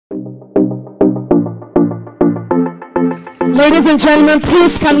Ladies and gentlemen,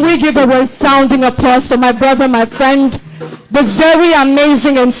 please can we give a resounding applause for my brother, my friend, the very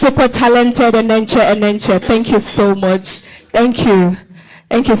amazing and super talented Enenche. Thank you so much. Thank you.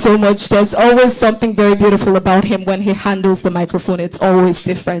 Thank you so much. There's always something very beautiful about him when he handles the microphone. It's always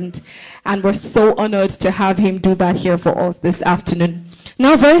different. And we're so honored to have him do that here for us this afternoon.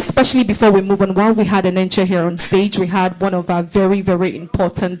 Now, very especially before we move on, while we had Enenche here on stage, we had one of our very, very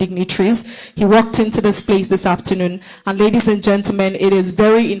important dignitaries. He walked into this place this afternoon. And ladies and gentlemen, it is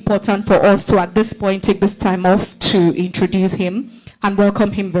very important for us to, at this point, take this time off to introduce him and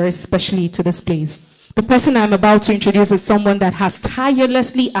welcome him very specially to this place. The person I'm about to introduce is someone that has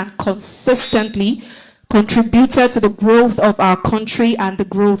tirelessly and consistently contributed to the growth of our country and the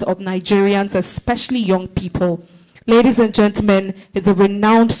growth of Nigerians, especially young people. Ladies and gentlemen, he's a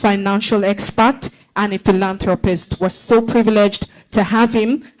renowned financial expert and a philanthropist. We're so privileged to have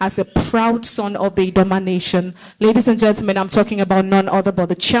him as a proud son of the Idoma Nation. Ladies and gentlemen, I'm talking about none other but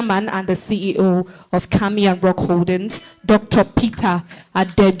the chairman and the CEO of Kami and Rock Holdings, Dr. Peter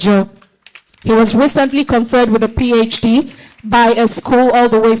Adejo. He was recently conferred with a PhD by a school all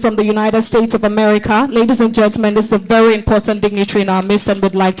the way from the United States of America. Ladies and gentlemen, this is a very important dignitary in our midst and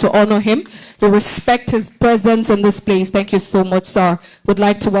would like to honor him. We respect his presence in this place. Thank you so much, sir. Would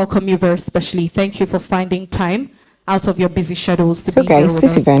like to welcome you very specially. Thank you for finding time out of your busy schedules to be here with us. So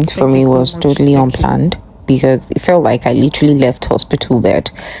guys, this event for me was totally unplanned because it felt like I literally left hospital bed,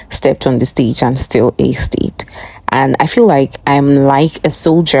 stepped on the stage and still aced it. And I feel like I'm like a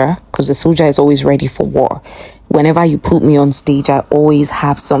soldier, because a soldier is always ready for war. Whenever you put me on stage, I always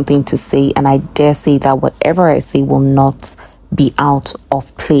have something to say, and I dare say that whatever I say will not be out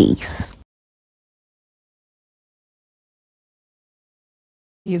of place.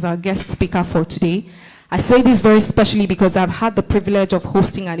 He is our guest speaker for today. I say this very specially because I've had the privilege of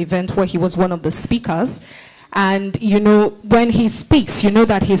hosting an event where he was one of the speakers. And, you know, when he speaks, you know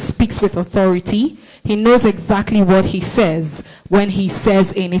that he speaks with authority. He knows exactly what he says when he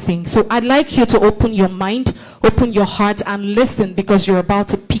says anything. So I'd like you to open your mind, open your heart, and listen, because you're about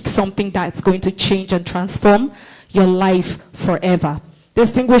to pick something that's going to change and transform your life forever.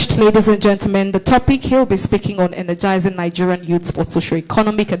 Distinguished ladies and gentlemen, the topic he'll be speaking on: energizing Nigerian youths for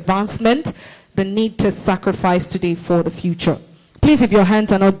socio-economic advancement, the need to sacrifice today for the future. Please, if your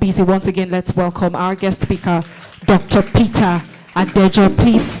hands are not busy, once again, let's welcome our guest speaker, Dr. Peter Adejo.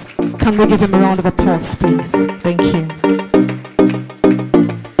 Please, can we give him a round of applause, please? Thank you.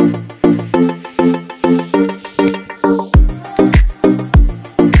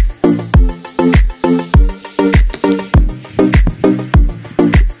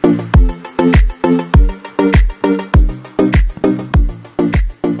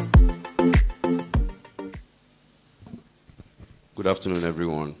 Good afternoon,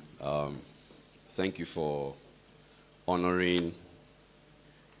 everyone. Thank you for honoring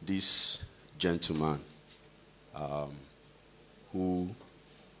this gentleman who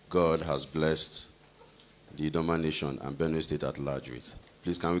God has blessed the Idoma Nation and Benue State at large with.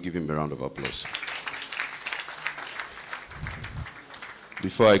 Please, can we give him a round of applause?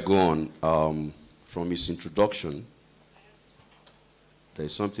 Before I go on, from his introduction, there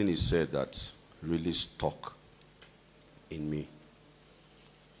is something he said that really stuck in me.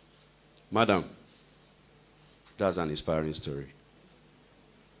 Madam, that's an inspiring story.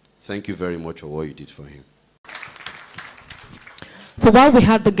 Thank you very much for what you did for him. So while we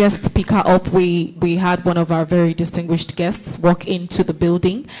had the guest speaker up, we had one of our very distinguished guests walk into the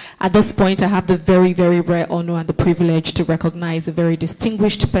building. At this point, I have the very, very rare honor and the privilege to recognize a very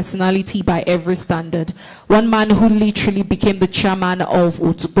distinguished personality by every standard. One man who literally became the chairman of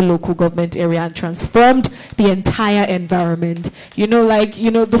Otukpo local government area and transformed the entire environment. You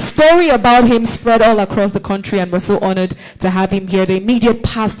know, the story about him spread all across the country, and we're so honored to have him here. The immediate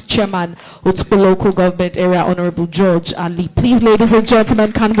past chairman, Otukpo local government area, Honorable George Ali. Please, ladies and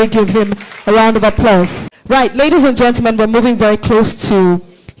gentlemen, can we give him a round of applause? Right, ladies and gentlemen, we're moving very close to,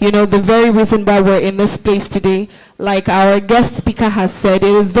 you know, the very reason why we're in this place today. Like our guest speaker has said, it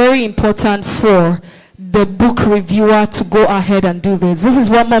is very important for the book reviewer to go ahead and do this. This is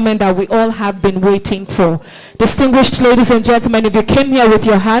one moment that we all have been waiting for. Distinguished ladies and gentlemen, if you came here with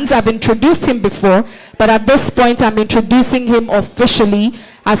your hands, I've introduced him before, but at this point I'm introducing him officially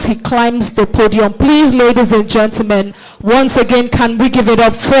as he climbs the podium. Please, ladies and gentlemen, once again, can we give it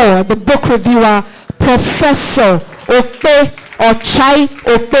up for the book reviewer, Professor Ope Ochai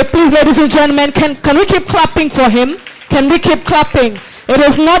Ope. Please, ladies and gentlemen, can we keep clapping for him? Can we keep clapping? It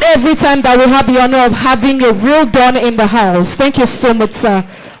is not every time that we have the honor of having a real Don in the house. Thank you so much, sir.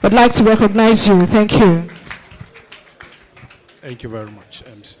 I'd like to recognize you. Thank you. Thank you very much,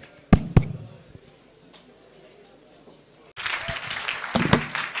 MC.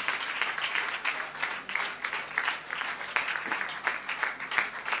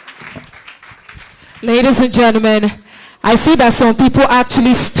 Ladies and gentlemen, I see that some people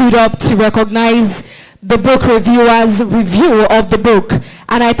actually stood up to recognize the book reviewer's review of the book,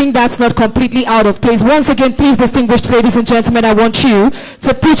 and I think that's not completely out of place. Once again, please, distinguished ladies and gentlemen, I want you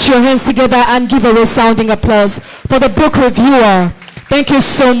to put your hands together and give a resounding applause for the book reviewer. Thank you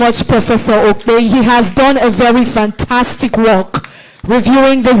so much, Professor Okpe. He has done a very fantastic work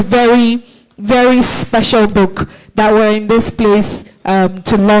reviewing this very, very special book that we're in this place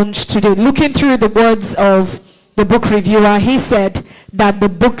to launch today. Looking through the words of the book reviewer, he said that the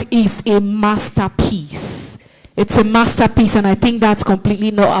book is a masterpiece. It's a masterpiece, and I think that's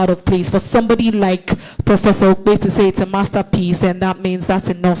completely not out of place. For somebody like Professor Okpe to say it's a masterpiece, then that means that's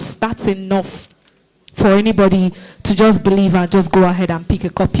enough. That's enough for anybody to just believe and just go ahead and pick a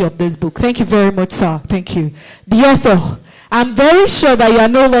copy of this book. Thank you very much, sir. Thank you. The author, I'm very sure that you are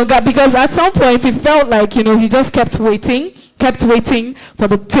no longer, because at some point it felt like, you know, he just kept waiting for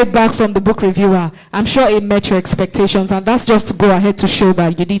the feedback from the book reviewer. I'm sure it met your expectations, and that's just to go ahead to show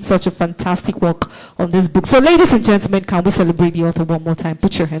that you did such a fantastic work on this book. So ladies and gentlemen, can we celebrate the author one more time?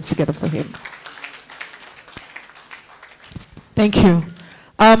 Put your hands together for him. Thank you.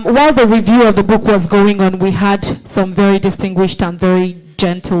 While the review of the book was going on, we had some very distinguished and very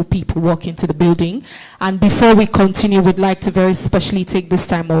gentle people walk into the building. And before we continue, we'd like to very specially take this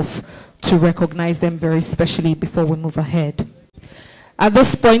time off to recognize them very specially before we move ahead. At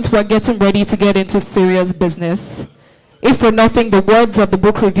this point, we're getting ready to get into serious business. If for nothing, the words of the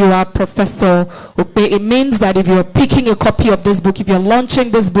book reviewer, Professor Okpe, it means that if you're picking a copy of this book, if you're launching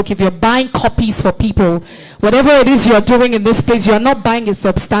this book, if you're buying copies for people, whatever it is you're doing in this place, you're not buying a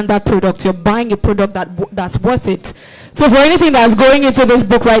substandard product, you're buying a product that's worth it. So for anything that's going into this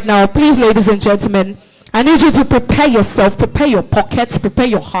book right now, please, ladies and gentlemen, I need you to prepare yourself, prepare your pockets, prepare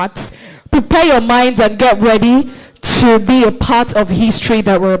your hearts, prepare your minds, and get ready to be a part of history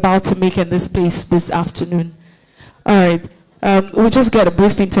that we're about to make in this place this afternoon. All right, we'll just get a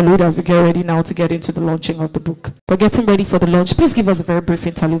brief interlude as we get ready now to get into the launching of the book. We're getting ready for the launch. Please give us a very brief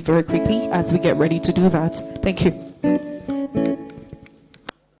interlude very quickly as we get ready to do that. Thank you.